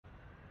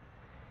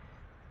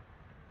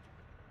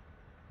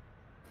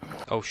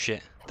Oh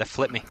shit. They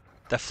flipped me.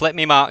 They flipped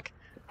me, Mark.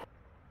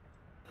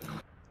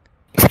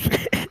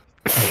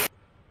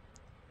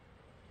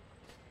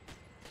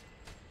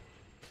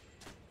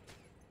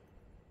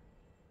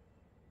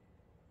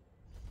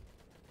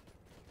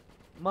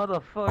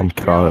 Motherfucker. I'm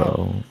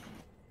trying.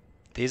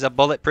 These are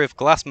bulletproof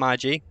glass, my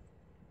G.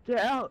 Get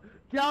out!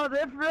 Get out the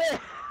ifrit!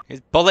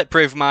 It's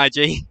bulletproof, my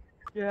G.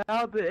 Get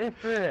out the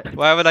ifrit!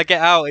 Why would I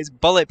get out? It's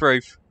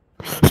bulletproof.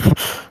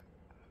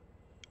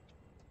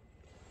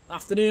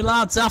 Afternoon,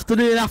 lads.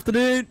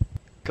 Afternoon.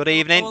 Good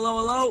evening.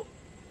 Hello.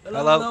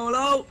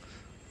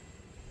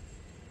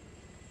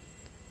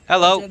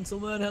 Hello.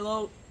 Gentlemen,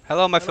 hello.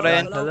 Hello, my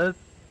friend. Hello.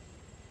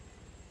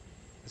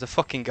 There's a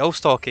fucking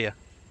ghost talk here.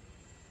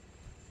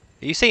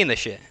 Are you seeing this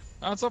shit?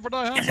 Hands up or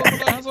die, hands up or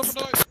die, hands up or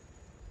die.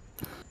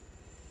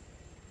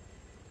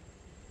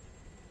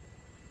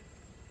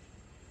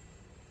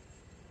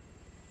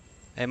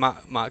 Hey,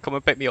 Mark, come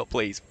and pick me up,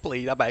 please.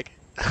 Please, I beg.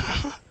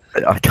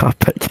 I can't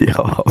pick you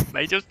up.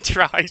 Mate, just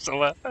try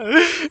something.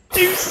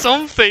 Do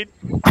something.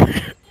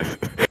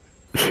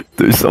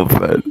 Do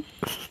something.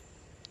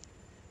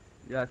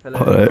 Yeah, hello.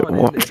 Alright,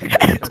 what?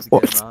 Yeah.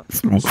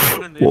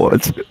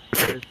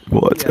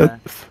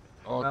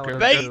 Okay.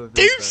 Mate,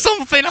 do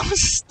something. I'm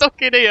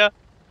stuck in here.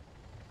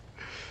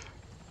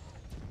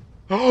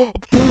 Oh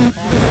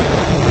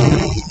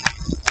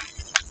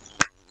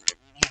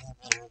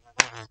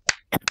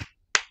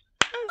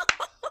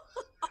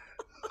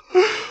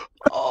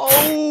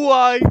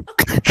my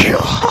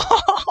god!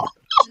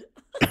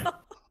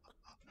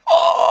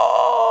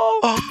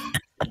 Oh!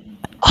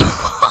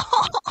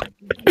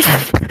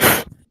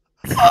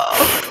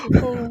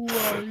 Oh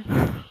my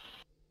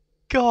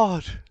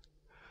god!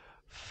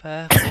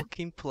 Fair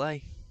fucking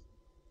play.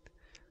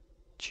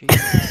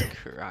 Jesus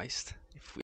Christ.